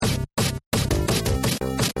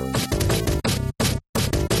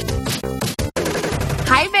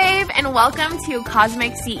and welcome to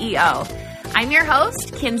Cosmic CEO. I'm your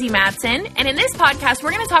host, Kinsey Matson, and in this podcast,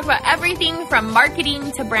 we're going to talk about everything from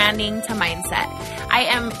marketing to branding to mindset. I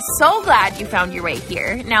am so glad you found your way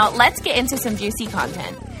here. Now, let's get into some juicy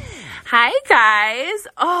content. Hi, guys.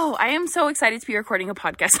 Oh, I am so excited to be recording a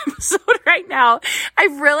podcast episode right now.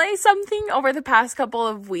 I've realized something over the past couple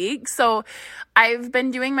of weeks. So I've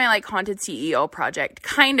been doing my Haunted CEO project,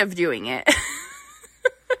 kind of doing it.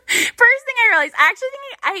 First thing I realized, I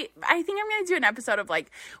think I'm going to do an episode of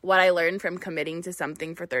what I learned from committing to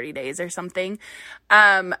something for 30 days or something.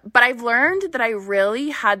 But I've learned that I really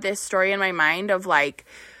had this story in my mind of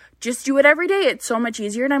just do it every day. It's so much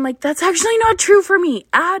easier. And I'm like, that's actually not true for me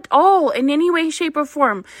at all in any way, shape, or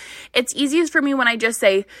form. It's easiest for me when I just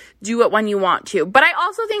say, do it when you want to. But I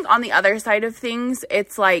also think on the other side of things,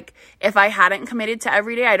 it's if I hadn't committed to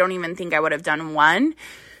every day, I don't even think I would have done one.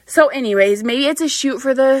 So anyways, maybe it's a shoot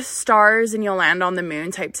for the stars and you'll land on the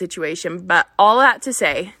moon type situation. But all that to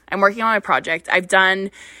say, I'm working on my project. I've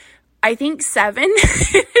done, I think 7.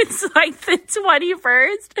 It's the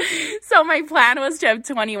 21st. So my plan was to have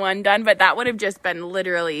 21 done, but that would have just been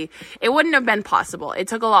it wouldn't have been possible. It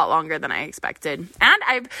took a lot longer than I expected.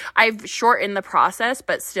 And I've shortened the process,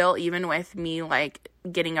 but still, even with me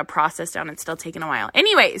getting a process down, it's still taking a while.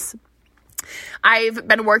 Anyways, I've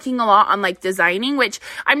been working a lot on designing, which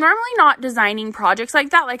I'm normally not designing projects like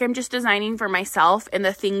that. I'm just designing for myself, and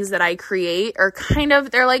the things that I create are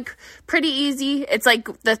they're pretty easy. It's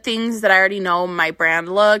the things that I already know my brand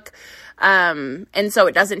look. And so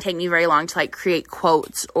it doesn't take me very long to create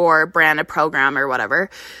quotes or brand a program or whatever.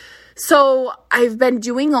 So I've been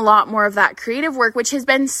doing a lot more of that creative work, which has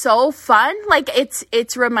been so fun.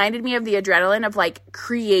 It's reminded me of the adrenaline of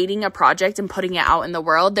creating a project and putting it out in the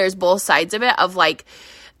world. There's both sides of it of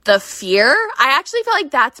the fear. I actually feel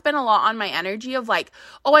that's been a lot on my energy of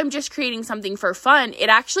oh, I'm just creating something for fun. It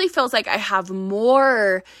actually feels I have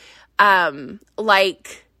more, there's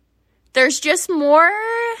just more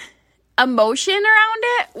emotion around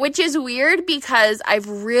it, which is weird because I've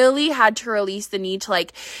really had to release the need to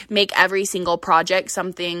make every single project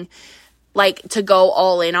something to go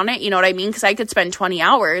all in on it. You know what I mean? Because I could spend 20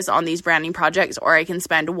 hours on these branding projects, or I can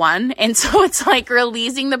spend 1. And so it's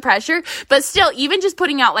releasing the pressure, but still, even just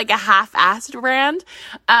putting out a half-assed brand,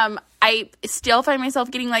 I still find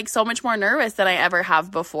myself getting so much more nervous than I ever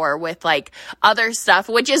have before with other stuff,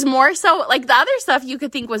 which is more so the other stuff you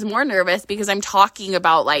could think was more nervous because I'm talking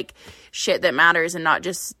about shit that matters and not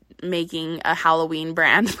just making a Halloween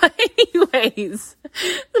brand. But anyways,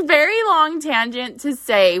 very long tangent to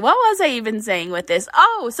say, what was I even saying with this?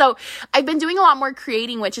 Oh, so I've been doing a lot more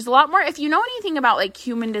creating, which is a lot more, if you know anything about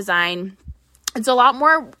human design, it's a lot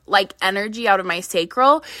more energy out of my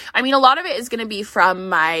sacral. I mean, a lot of it is going to be from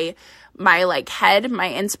my head,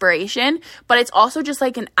 my inspiration, but it's also just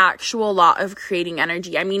an actual lot of creating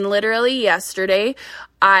energy. I mean, literally yesterday,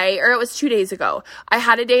 it was 2 days ago, I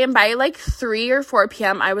had a day, and by 3 or 4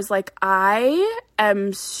 p.m., I was I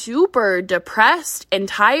am super depressed and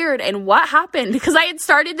tired, and what happened? Because I had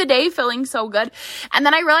started the day feeling so good, and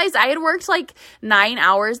then I realized I had worked 9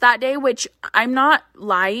 hours that day, which I'm not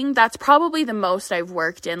lying, that's probably the most I've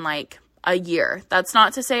worked in a year. That's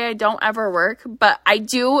not to say I don't ever work, but I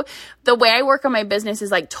do. The way I work on my business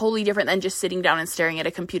is totally different than just sitting down and staring at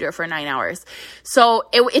a computer for 9 hours. So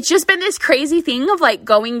it's just been this crazy thing of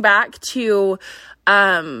going back to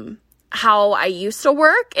how I used to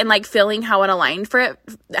work and feeling how unaligned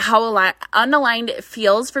it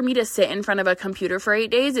feels for me to sit in front of a computer for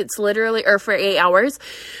 8 days. It's literally, or for 8 hours,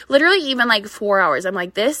 literally even 4 hours. I'm I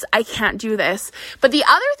can't do this. But the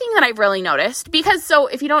other thing that I've really noticed, because so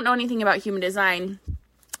if you don't know anything about human design,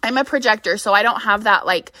 I'm a projector, so I don't have that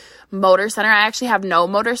motor center. I actually have no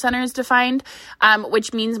motor centers defined,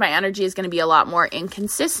 which means my energy is going to be a lot more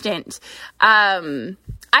inconsistent.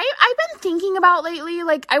 I've been thinking about lately,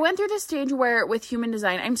 I went through this stage where with human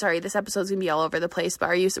design, I'm sorry, this episode's going to be all over the place, but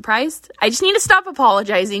are you surprised? I just need to stop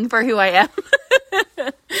apologizing for who I am.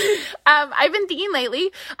 I've been thinking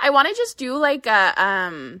lately, I want to just do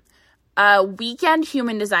a weekend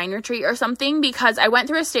human design retreat or something, because I went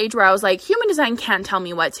through a stage where I was human design can't tell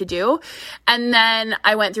me what to do. And then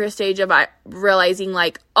I went through a stage of realizing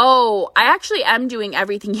oh, I actually am doing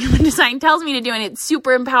everything human design tells me to do, and it's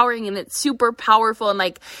super empowering and it's super powerful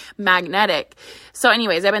and magnetic. So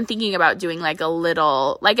anyways, I've been thinking about doing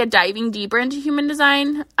a diving deeper into human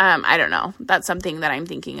design. I don't know. That's something that I'm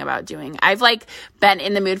thinking about doing. I've been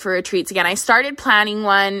in the mood for retreats again. I started planning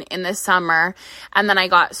one in the summer, and then I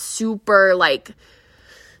got super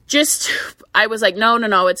I was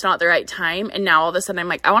no, it's not the right time. And now all of a sudden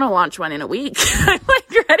I'm I want to launch one in a week. I'm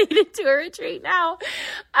heading into a retreat now.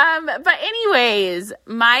 But anyways,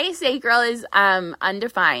 my sacral is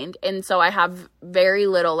undefined, and so I have very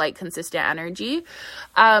little like consistent energy,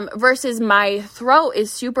 versus my throat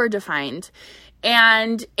is super defined.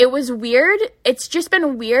 And it was weird. It's just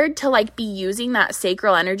been weird to like be using that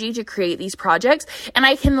sacral energy to create these projects. And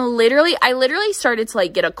I literally started to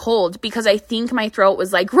like get a cold because I think my throat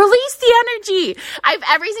was like, release the energy.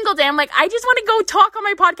 Every single day I'm like, I just want to go talk on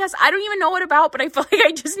my podcast. I don't even know what about, but I feel like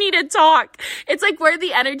I just need to talk. It's like where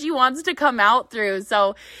the energy wants to come out through.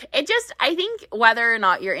 So I think whether or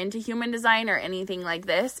not you're into human design or anything like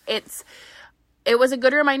this, it was a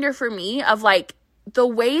good reminder for me of like, the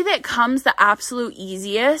way that comes the absolute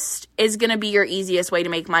easiest is going to be your easiest way to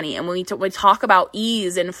make money. And when we talk about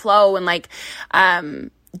ease and flow and like,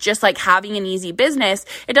 just like having an easy business,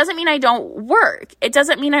 it doesn't mean I don't work. It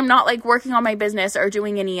doesn't mean I'm not like working on my business or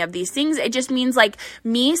doing any of these things. It just means like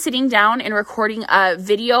me sitting down and recording a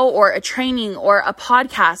video or a training or a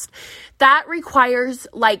podcast that requires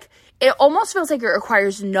like, it almost feels like it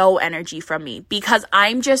requires no energy from me because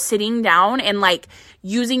I'm just sitting down and like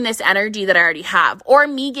using this energy that I already have, or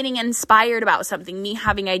me getting inspired about something, me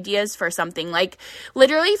having ideas for something, like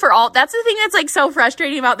literally that's the thing that's like so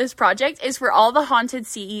frustrating about this project is for all the haunted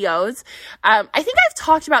CEOs. I think I've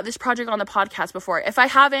talked about this project on the podcast before. If I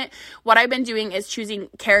haven't, what I've been doing is choosing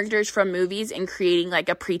characters from movies and creating like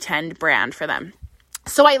a pretend brand for them.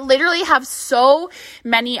 So I literally have so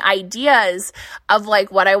many ideas of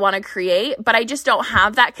like what I want to create, but I just don't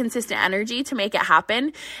have that consistent energy to make it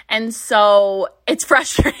happen. And so it's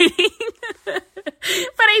frustrating.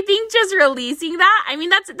 But I think just releasing that, I mean,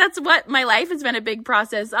 that's what my life has been a big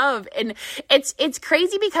process of. And it's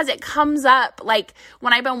crazy because it comes up like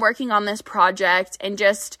when I've been working on this project and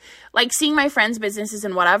just like seeing my friends' businesses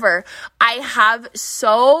and whatever, I have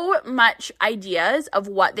so much ideas of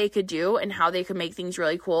what they could do and how they could make things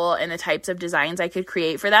really cool and the types of designs I could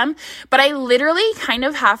create for them. But I literally kind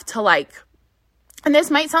of have to like, and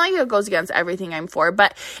this might sound like it goes against everything I'm for,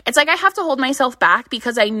 but it's like I have to hold myself back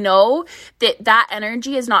because I know that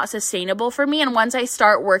energy is not sustainable for me. And once I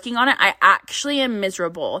start working on it, I actually am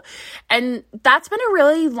miserable. And that's been a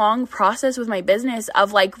really long process with my business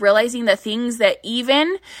of like realizing the things that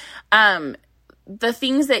even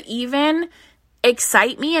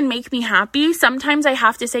excite me and make me happy. Sometimes I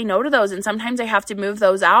have to say no to those, and sometimes I have to move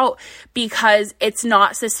those out because it's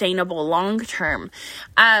not sustainable long term.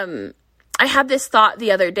 I had this thought the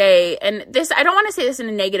other day, and I don't want to say this in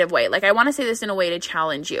a negative way. Like, I want to say this in a way to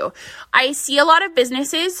challenge you. I see a lot of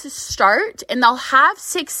businesses start and they'll have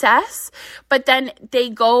success, but then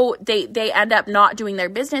they end up not doing their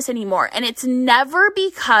business anymore. And it's never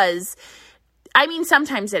because, I mean,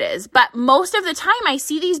 sometimes it is, but most of the time I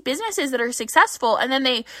see these businesses that are successful and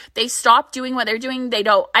then they stop doing what they're doing.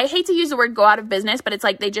 I hate to use the word go out of business, but it's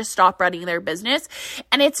like they just stop running their business.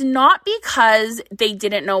 And it's not because they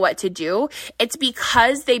didn't know what to do. It's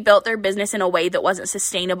because they built their business in a way that wasn't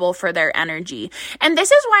sustainable for their energy. And this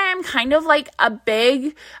is why I'm kind of like a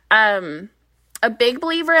big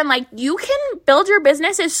believer in like, you can build your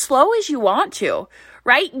business as slow as you want to.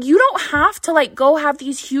 Right? You don't have to like go have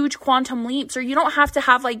these huge quantum leaps, or you don't have to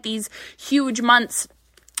have like these huge month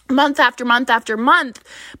after month after month,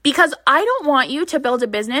 because I don't want you to build a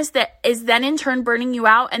business that is then in turn burning you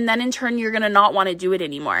out, and then in turn you're going to not want to do it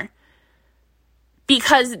anymore.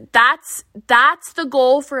 Because that's the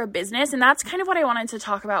goal for a business. And that's kind of what I wanted to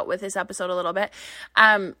talk about with this episode a little bit,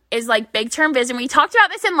 is like big term vision. We talked about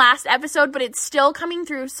this in last episode, but it's still coming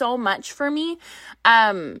through so much for me,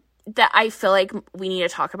 that I feel like we need to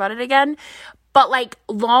talk about it again. But like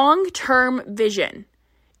long-term vision,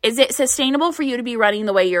 is it sustainable for you to be running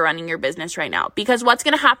the way you're running your business right now? Because what's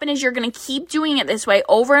going to happen is you're going to keep doing it this way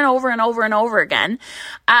over and over and over and over again.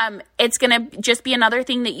 It's going to just be another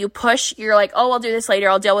thing that you push. You're like, oh, I'll do this later.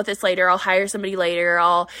 I'll deal with this later. I'll hire somebody later.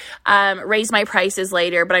 I'll raise my prices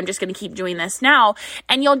later, but I'm just going to keep doing this now.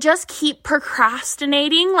 And you'll just keep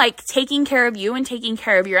procrastinating, like taking care of you and taking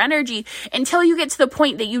care of your energy until you get to the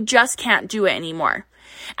point that you just can't do it anymore.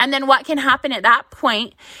 And then what can happen at that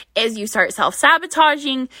point is you start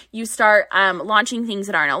self-sabotaging, you start launching things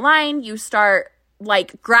that aren't aligned, you start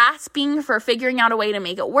like grasping for figuring out a way to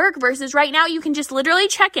make it work, versus right now you can just literally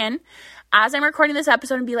check in as I'm recording this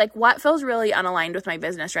episode and be like, what feels really unaligned with my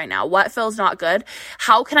business right now? What feels not good?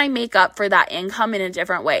 How can I make up for that income in a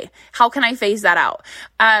different way? How can I phase that out?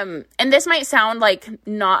 And this might sound like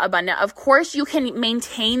not abundant. Of course, you can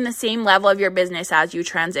maintain the same level of your business as you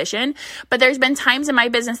transition, but there's been times in my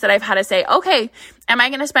business that I've had to say, okay, Am I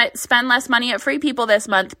going to spend less money at Free People this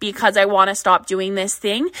month because I want to stop doing this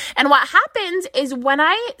thing? And what happens is when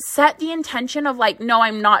I set the intention of like, no,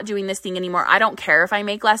 I'm not doing this thing anymore. I don't care if I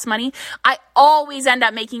make less money. I always end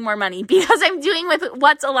up making more money because I'm doing with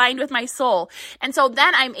what's aligned with my soul. And so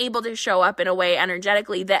then I'm able to show up in a way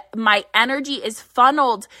energetically that my energy is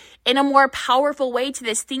funneled in a more powerful way to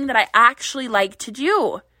this thing that I actually like to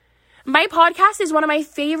do. My podcast is one of my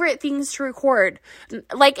favorite things to record.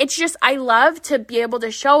 Like, it's just, I love to be able to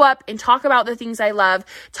show up and talk about the things I love,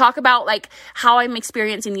 talk about like how I'm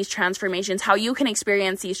experiencing these transformations, how you can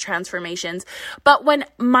experience these transformations. But when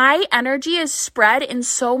my energy is spread in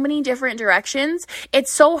so many different directions,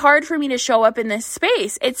 it's so hard for me to show up in this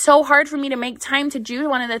space. It's so hard for me to make time to do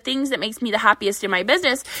one of the things that makes me the happiest in my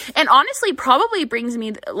business. And honestly, probably brings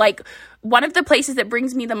me like one of the places that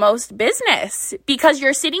brings me the most business, because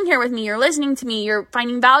you're sitting here with me, you're listening to me, you're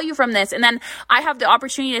finding value from this. And then I have the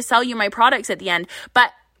opportunity to sell you my products at the end.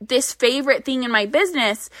 But this favorite thing in my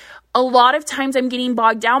business, a lot of times I'm getting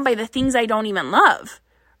bogged down by the things I don't even love.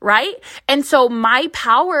 Right? And so my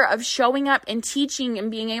power of showing up and teaching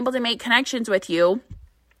and being able to make connections with you,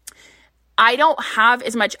 I don't have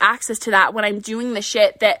as much access to that when I'm doing the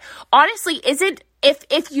shit that honestly isn't.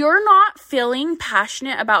 If you're not feeling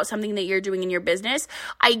passionate about something that you're doing in your business,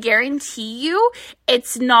 I guarantee you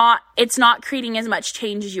it's not creating as much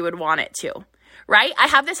change as you would want it to, right? I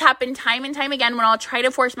have this happen time and time again when I'll try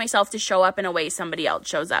to force myself to show up in a way somebody else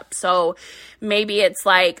shows up. So maybe it's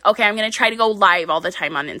like, okay, I'm going to try to go live all the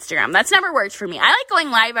time on Instagram. That's never worked for me. I like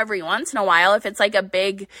going live every once in a while if it's like a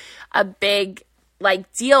big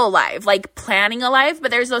like deal live, like planning a live,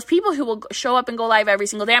 but there's those people who will show up and go live every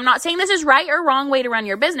single day. I'm not saying this is right or wrong way to run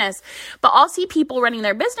your business, but I'll see people running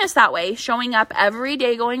their business that way, showing up every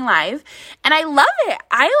day, going live. And I love it.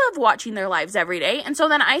 I love watching their lives every day. And so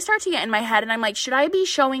then I start to get in my head and I'm like, should I be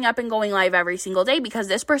showing up and going live every single day because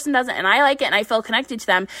this person doesn't and I like it and I feel connected to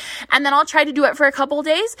them? And then I'll try to do it for a couple of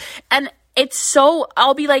days and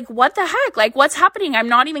I'll be like, what the heck? Like, what's happening? I'm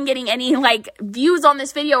not even getting any like views on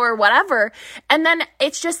this video or whatever. And then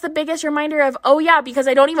it's just the biggest reminder of, oh yeah, because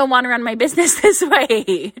I don't even want to run my business this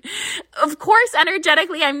way. Of course,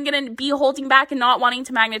 energetically, I'm going to be holding back and not wanting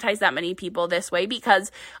to magnetize that many people this way because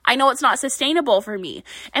I know it's not sustainable for me.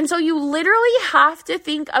 And so you literally have to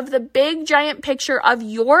think of the big giant picture of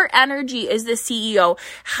your energy as the CEO.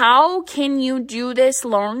 How can you do this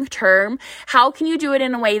long term? How can you do it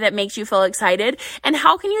in a way that makes you feel excited? And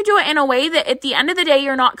how can you do it in a way that at the end of the day,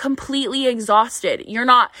 you're not completely exhausted? You're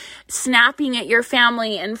not snapping at your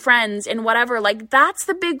family and friends and whatever. Like, that's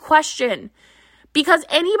the big question. Because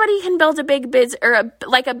anybody can build a big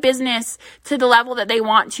a business to the level that they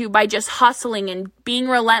want to by just hustling and being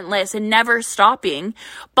relentless and never stopping.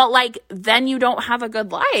 But like, then you don't have a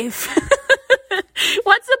good life.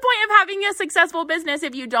 What's the point of having a successful business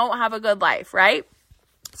if you don't have a good life, right?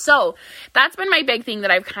 So that's been my big thing that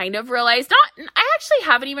I've kind of realized. I actually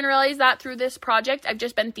haven't even realized that through this project. I've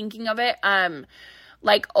just been thinking of it,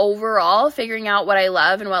 like overall, figuring out what I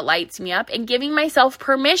love and what lights me up and giving myself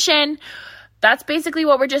permission. That's basically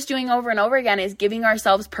what we're just doing over and over again, is giving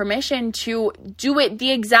ourselves permission to do it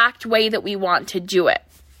the exact way that we want to do it.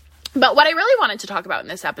 But what I really wanted to talk about in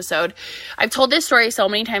this episode, I've told this story so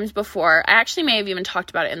many times before. I actually may have even talked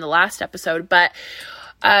about it in the last episode, but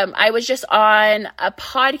I was just on a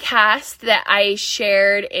podcast that I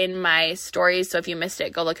shared in my stories. So if you missed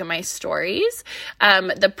it, go look at my stories.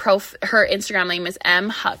 Her Instagram name is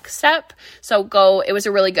M Huckstep. So it was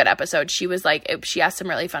a really good episode. She asked some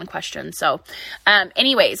really fun questions. So,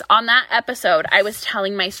 anyways, on that episode, I was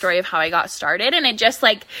telling my story of how I got started, and it just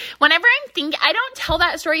like, whenever I'm thinking, I don't tell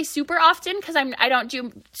that story super often because I don't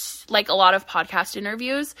do like a lot of podcast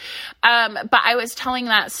interviews. But I was telling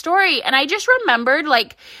that story and I just remembered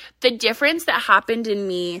like the difference that happened in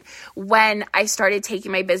me when I started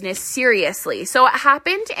taking my business seriously. So it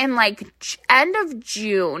happened in like end of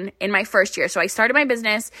June in my first year. So I started my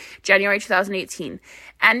business January 2018.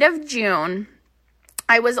 End of June,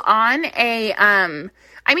 I was on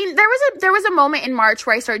there was a moment in March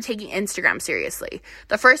where I started taking Instagram seriously.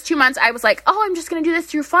 The first 2 months I was like, oh, I'm just going to do this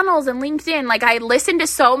through funnels and LinkedIn. Like, I listened to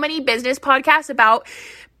so many business podcasts about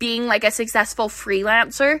being like a successful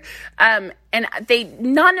freelancer. And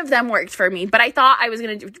none of them worked for me, but I thought I was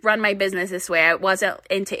going to run my business this way. I wasn't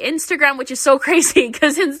into Instagram, which is so crazy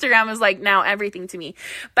because Instagram is like now everything to me.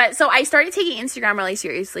 But so I started taking Instagram really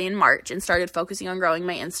seriously in March and started focusing on growing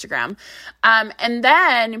my Instagram. And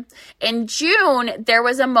then in June, there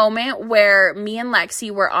was a moment where me and Lexi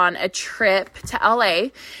were on a trip to LA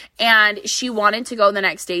and she wanted to go the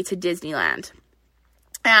next day to Disneyland.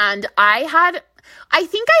 And I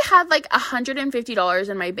think I had like $150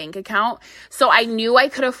 in my bank account. So I knew I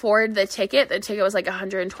could afford the ticket. The ticket was like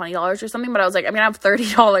 $120 or something, but I was like, I'm going to have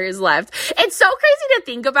 $30 left. It's so crazy to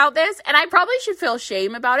think about this. And I probably should feel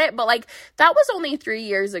shame about it, but like that was only 3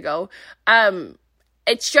 years ago.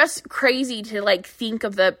 It's just crazy to like think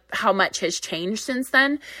of how much has changed since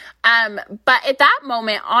then. But at that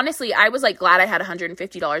moment, honestly, I was like glad I had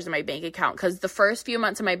 $150 in my bank account, because the first few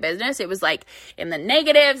months of my business, it was like in the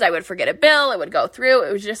negatives. I would forget a bill. It would go through.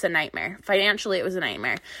 It was just a nightmare. Financially, it was a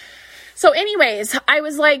nightmare. So anyways, I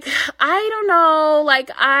was like, I don't know, like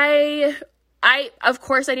of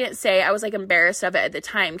course I didn't say, I was like embarrassed of it at the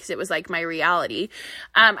time because it was like my reality.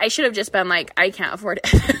 I should have just been like, I can't afford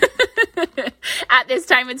it. At this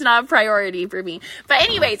time, it's not a priority for me. But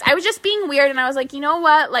anyways, I was just being weird, and I was like, you know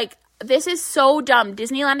what? Like, this is so dumb.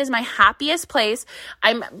 Disneyland is my happiest place.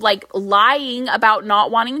 I'm like lying about not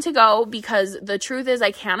wanting to go because the truth is I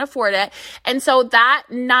can't afford it. And so that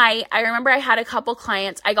night, I remember I had a couple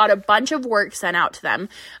clients. I got a bunch of work sent out to them.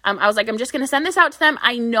 I was like, I'm just going to send this out to them.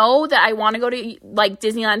 I know that I want to go to like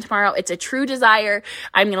Disneyland tomorrow. It's a true desire.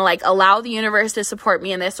 I'm going to like allow the universe to support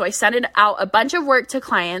me in this. So I sent it out a bunch of work to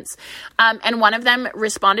clients. And one of them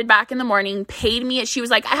responded back in the morning, paid me. She was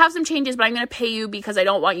like, I have some changes, but I'm going to pay you because I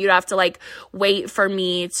don't want you to have to like wait for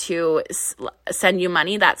me to send you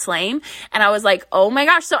money. That's lame. And I was like, oh my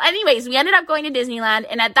gosh. So anyways, we ended up going to Disneyland.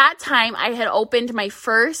 And at that time I had opened my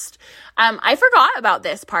first, I forgot about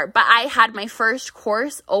this part, but I had my first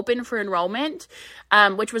course open for enrollment,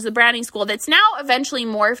 which was the branding school that's now eventually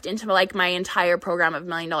morphed into like my entire program of $1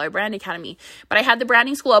 Million Brand Academy. But I had the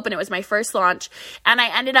branding school open. It was my first launch. And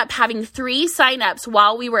I ended up having 3 signups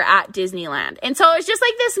while we were at Disneyland. And so it was just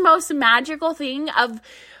like this most magical thing of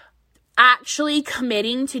actually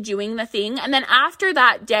committing to doing the thing. And then after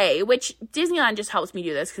that day, which Disneyland just helps me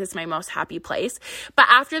do this because it's my most happy place. But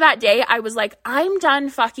after that day, I was like, I'm done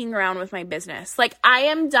fucking around with my business. Like, I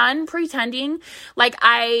am done pretending like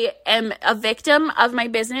I am a victim of my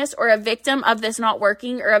business, or a victim of this not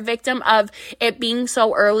working, or a victim of it being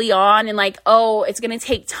so early on and like, oh, it's going to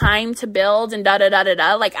take time to build and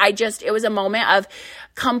da-da-da-da-da. Like, it was a moment of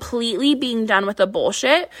completely being done with the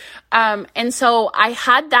bullshit. And so I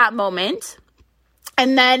had that moment.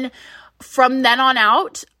 And then from then on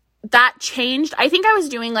out, that changed. I think I was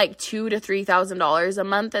doing like $2,000 to $3,000 a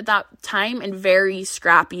month at that time, and very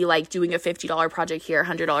scrappy, like doing a $50 project here,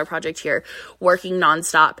 $100 project here, working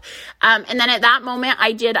nonstop. And then at that moment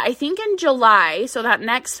I think in July, so that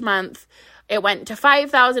next month, it went to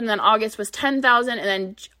 5,000, then August was 10,000, and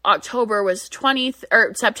then October was 20,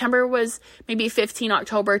 or September was maybe 15,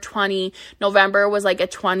 October 20, November was like a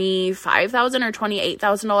 $25,000 or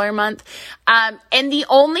 $28,000 a month. And the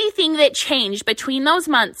only thing that changed between those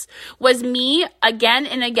months was me again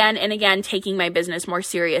and again and again taking my business more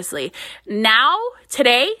seriously. Now,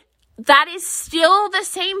 today, that is still the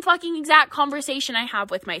same fucking exact conversation I have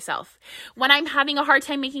with myself. When I'm having a hard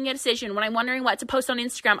time making a decision, when I'm wondering what to post on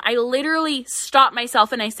Instagram, I literally stop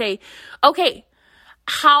myself and I say, okay,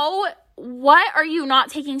 what are you not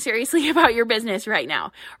taking seriously about your business right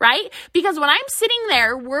now, right? Because when I'm sitting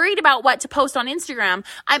there worried about what to post on Instagram,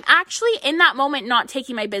 I'm actually in that moment not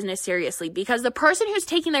taking my business seriously, because the person who's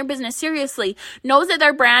taking their business seriously knows that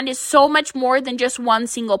their brand is so much more than just one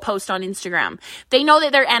single post on Instagram. They know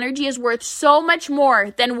that their energy is worth so much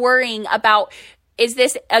more than worrying about, is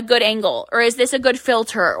this a good angle, or is this a good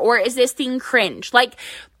filter, or is this thing cringe? Like,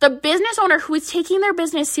 the business owner who is taking their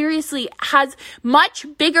business seriously has much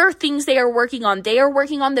bigger things they are working on. They are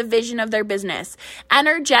working on the vision of their business.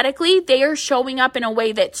 Energetically, they are showing up in a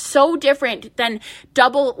way that's so different than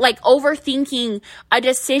overthinking a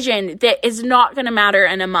decision that is not going to matter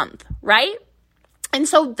in a month, right? And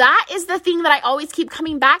so that is the thing that I always keep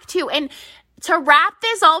coming back to. And to wrap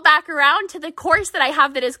this all back around to the course that I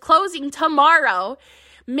have that is closing tomorrow,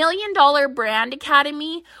 $1 Million Brand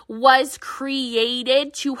Academy was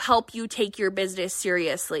created to help you take your business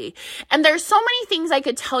seriously. And there's so many things I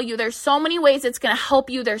could tell you. There's so many ways it's going to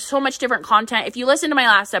help you. There's so much different content. If you listen to my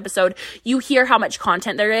last episode, you hear how much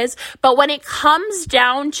content there is. But when it comes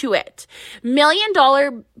down to it, $1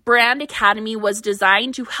 Million Brand Academy was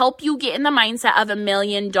designed to help you get in the mindset of $1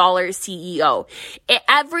 million CEO.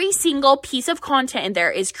 Every single piece of content in there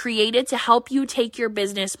is created to help you take your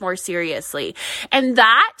business more seriously. And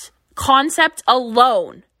that concept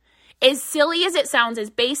alone, as silly as it sounds, as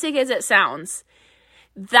basic as it sounds,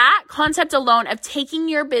 that concept alone of taking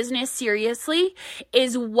your business seriously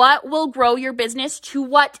is what will grow your business to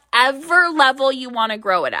whatever level you want to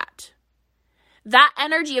grow it at. That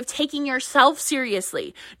energy of taking yourself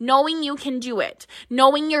seriously, knowing you can do it,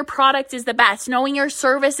 knowing your product is the best, knowing your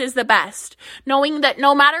service is the best, knowing that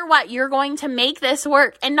no matter what, you're going to make this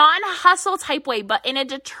work, and not in a hustle type way, but in a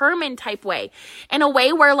determined type way, in a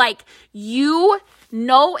way where like you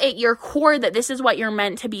know at your core that this is what you're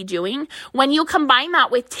meant to be doing. When you combine that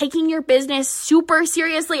with taking your business super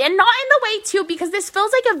seriously, and not in the way too, because this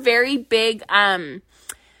feels like a very big,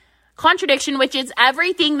 contradiction, which is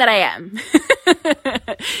everything that I am.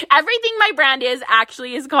 Everything my brand is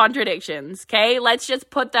actually is contradictions. Okay. Let's just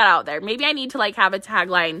put that out there. Maybe I need to like have a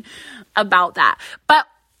tagline about that, but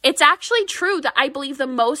it's actually true that I believe the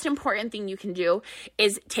most important thing you can do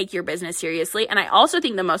is take your business seriously. And I also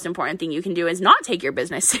think the most important thing you can do is not take your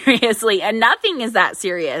business seriously. And nothing is that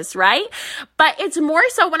serious, right? But it's more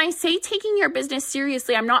so when I say taking your business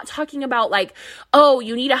seriously, I'm not talking about like, oh,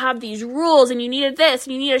 you need to have these rules and you need this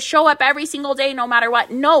and you need to show up every single day no matter what.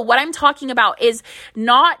 No, what I'm talking about is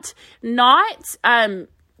not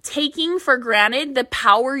taking for granted the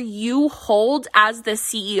power you hold as the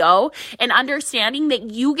CEO and understanding that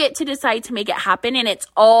you get to decide to make it happen and it's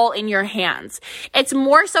all in your hands. It's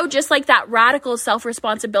more so just like that radical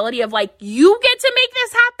self-responsibility of like, you get to make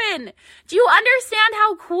this happen. Do you understand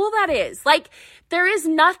how cool that is? Like, there is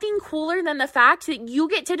nothing cooler than the fact that you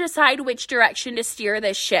get to decide which direction to steer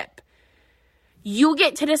this ship. You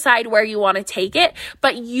get to decide where you want to take it,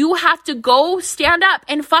 but you have to go stand up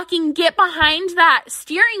and fucking get behind that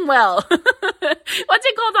steering wheel. What's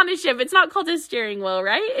it called on a ship? It's not called a steering wheel,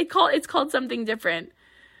 right? It's called something different.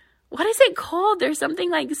 What is it called? There's something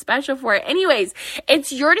like special for it. Anyways,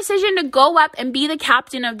 it's your decision to go up and be the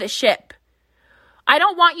captain of the ship. I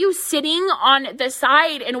don't want you sitting on the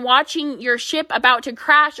side and watching your ship about to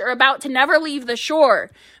crash or about to never leave the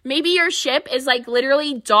shore. Maybe your ship is like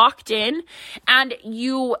literally docked in and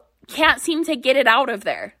you can't seem to get it out of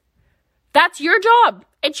there. That's your job.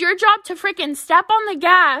 It's your job to freaking step on the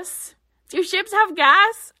gas. Do ships have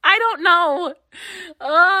gas? I don't know.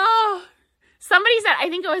 Oh, somebody said, I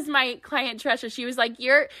think it was my client Trisha. She was like,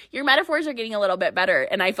 your metaphors are getting a little bit better.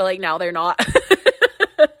 And I feel like now they're not.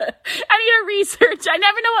 I need to research. I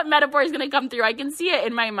never know what metaphor is going to come through. I can see it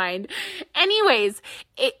in my mind. Anyways,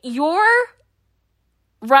 you're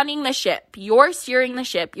running the ship. You're steering the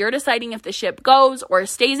ship. You're deciding if the ship goes or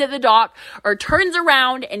stays at the dock or turns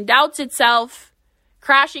around and doubts itself,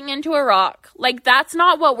 crashing into a rock. Like, that's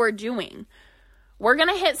not what we're doing. We're going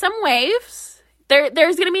to hit some waves.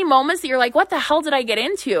 There's going to be moments that you're like, what the hell did I get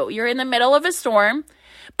into? You're in the middle of a storm,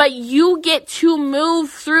 but you get to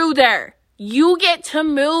move through there. You get to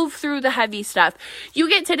move through the heavy stuff. You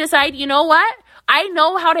get to decide, you know what? I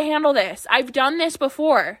know how to handle this. I've done this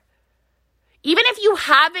before. Even if you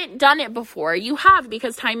haven't done it before, you have,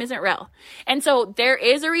 because time isn't real. And so there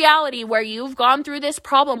is a reality where you've gone through this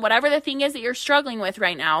problem, whatever the thing is that you're struggling with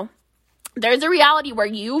right now. There's a reality where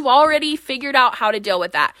you've already figured out how to deal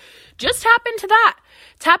with that. Just tap into that.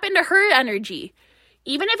 Tap into her energy.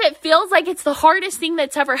 Even if it feels like it's the hardest thing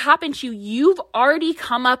that's ever happened to you, you've already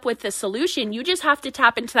come up with the solution. You just have to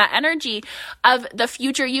tap into that energy of the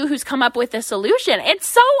future you who's come up with the solution. It's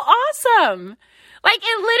so awesome. Like,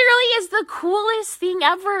 it literally is the coolest thing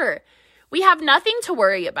ever. We have nothing to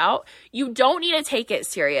worry about. You don't need to take it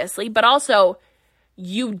seriously, but also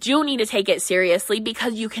you do need to take it seriously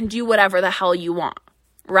because you can do whatever the hell you want,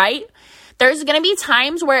 right? There's going to be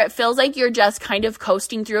times where it feels like you're just kind of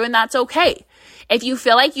coasting through, and that's okay. If you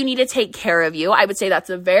feel like you need to take care of you, I would say that's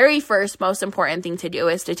the very first most important thing to do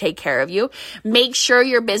is to take care of you. Make sure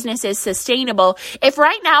your business is sustainable. If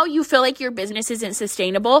right now you feel like your business isn't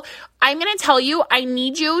sustainable, I'm going to tell you, I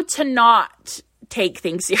need you to not take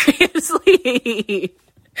things seriously.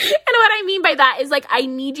 And what I mean by that is, like, I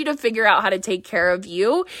need you to figure out how to take care of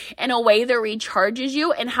you in a way that recharges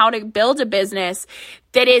you and how to build a business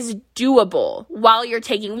that is doable while you're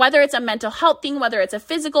taking, whether it's a mental health thing, whether it's a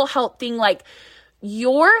physical health thing, like,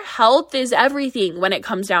 your health is everything when it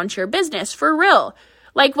comes down to your business, for real.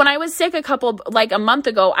 Like, when I was sick a month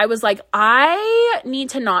ago, I was like, I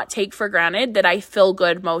need to not take for granted that I feel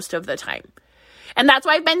good most of the time. And that's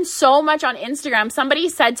why I've been so much on Instagram. Somebody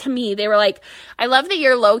said to me, they were like, I love that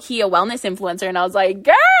you're low-key a wellness influencer. And I was like,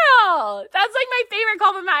 girl, that's like my favorite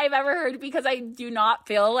compliment I've ever heard, because I do not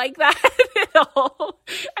feel like that at all.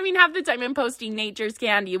 I mean, half the time I'm posting Nature's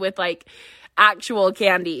Candy with like actual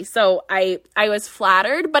candy. So I was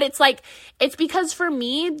flattered, but it's because for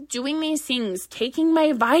me, doing these things, taking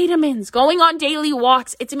my vitamins, going on daily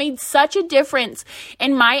walks, it's made such a difference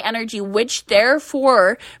in my energy, which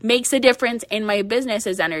therefore makes a difference in my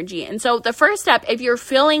business's energy. And so the first step, if you're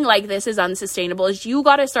feeling like this is unsustainable, is you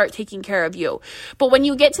got to start taking care of you. But when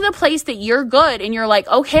you get to the place that you're good and you're like,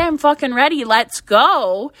 okay, I'm fucking ready, let's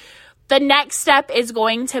go. The next step is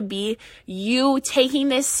going to be you taking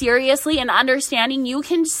this seriously and understanding you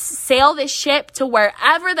can sail this ship to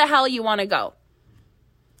wherever the hell you want to go.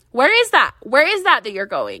 Where is that? Where is that you're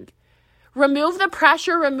going? Remove the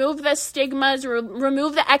pressure, remove the stigmas,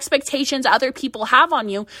 remove the expectations other people have on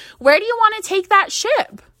you. Where do you want to take that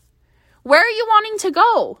ship? Where are you wanting to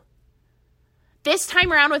go? This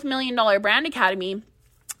time around with $1 Million Brand Academy,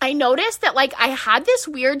 I noticed that I had this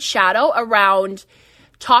weird shadow around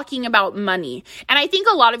talking about money. And I think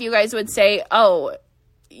a lot of you guys would say, oh,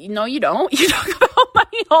 no, you don't. You talk about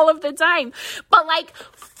money all of the time. But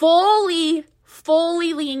fully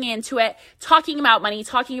leaning into it, talking about money,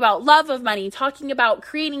 talking about love of money, talking about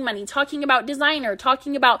creating money, talking about designer,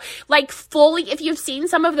 talking about fully, if you've seen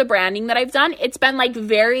some of the branding that I've done, it's been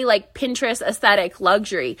very Pinterest aesthetic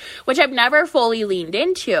luxury, which I've never fully leaned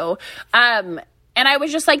into. And I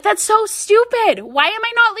was just that's so stupid. Why am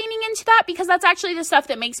I not leaning into that? Because that's actually the stuff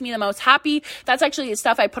that makes me the most happy. That's actually the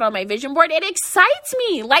stuff I put on my vision board. It excites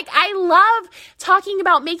me. I love talking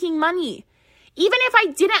about making money. Even if I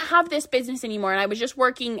didn't have this business anymore and I was just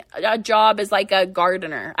working a job as a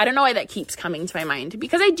gardener. I don't know why that keeps coming to my mind,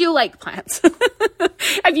 because I do like plants.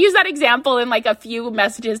 I've used that example in a few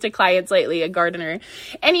messages to clients lately, a gardener.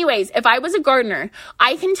 Anyways, if I was a gardener,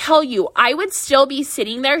 I can tell you, I would still be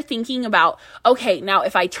sitting there thinking about, okay, now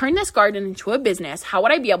if I turn this garden into a business, how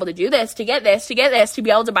would I be able to do this, to get this, to be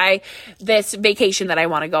able to buy this vacation that I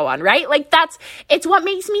want to go on, right? It's what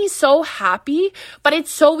makes me so happy, but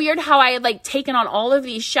it's so weird how I had taken on all of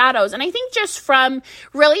these shadows. And I think just from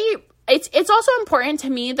really, it's also important to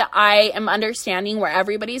me that I am understanding where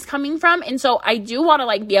everybody's coming from. And so I do want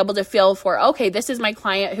to be able to feel for, okay, this is my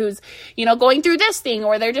client who's, going through this thing,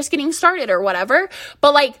 or they're just getting started or whatever.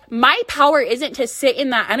 But my power isn't to sit in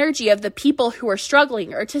that energy of the people who are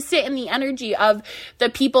struggling, or to sit in the energy of the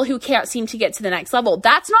people who can't seem to get to the next level.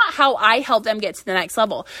 That's not how I help them get to the next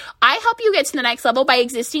level. I help you get to the next level by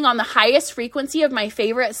existing on the highest frequency of my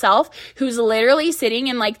favorite self, who's literally sitting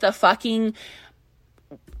in the fucking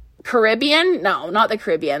Caribbean? No, not the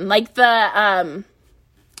Caribbean. The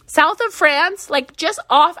south of France,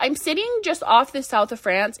 I'm sitting just off the south of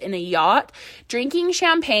France in a yacht, drinking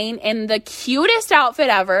champagne in the cutest outfit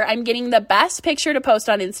ever. I'm getting the best picture to post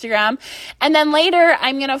on Instagram. And then later,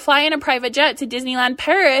 I'm going to fly in a private jet to Disneyland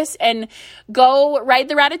Paris and go ride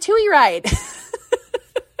the Ratatouille ride.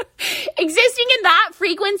 Existing in that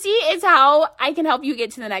frequency is how I can help you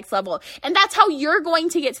get to the next level. And that's how you're going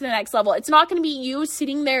to get to the next level. It's not going to be you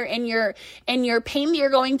sitting there in your pain that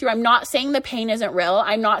you're going through. I'm not saying the pain isn't real.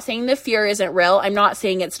 I'm not saying the fear isn't real. I'm not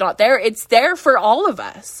saying it's not there. It's there for all of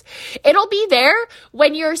us. It'll be there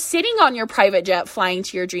when you're sitting on your private jet flying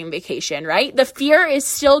to your dream vacation, right? The fear is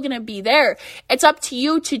still going to be there. It's up to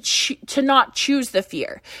you to not choose the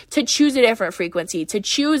fear, to choose a different frequency, to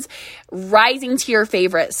choose rising to your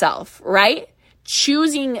favorite self, right?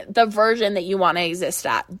 Choosing the version that you want to exist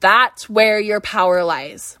at. That's where your power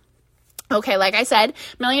lies. Okay, like I said,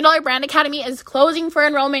 $1 Million Brand Academy is closing for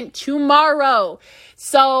enrollment tomorrow.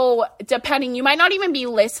 So depending, you might not even be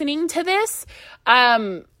listening to this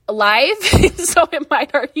live, so it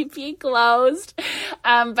might already be closed.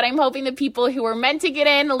 But I'm hoping the people who were meant to get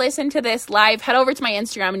in, listen to this live, head over to my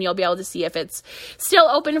Instagram and you'll be able to see if it's still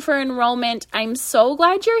open for enrollment. I'm so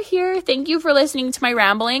glad you're here. Thank you for listening to my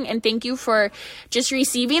rambling, and thank you for just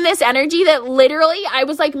receiving this energy that literally, I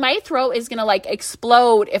was my throat is gonna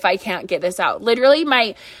explode if I can't get this out. Literally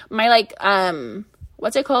my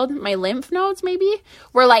what's it called? My lymph nodes maybe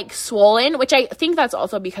were swollen, which I think that's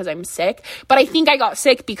also because I'm sick, but I think I got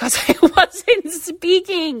sick because I wasn't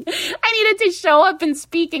speaking. I needed to show up and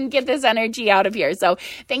speak and get this energy out of here. So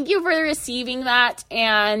thank you for receiving that,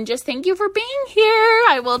 and just thank you for being here.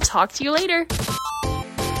 I will talk to you later.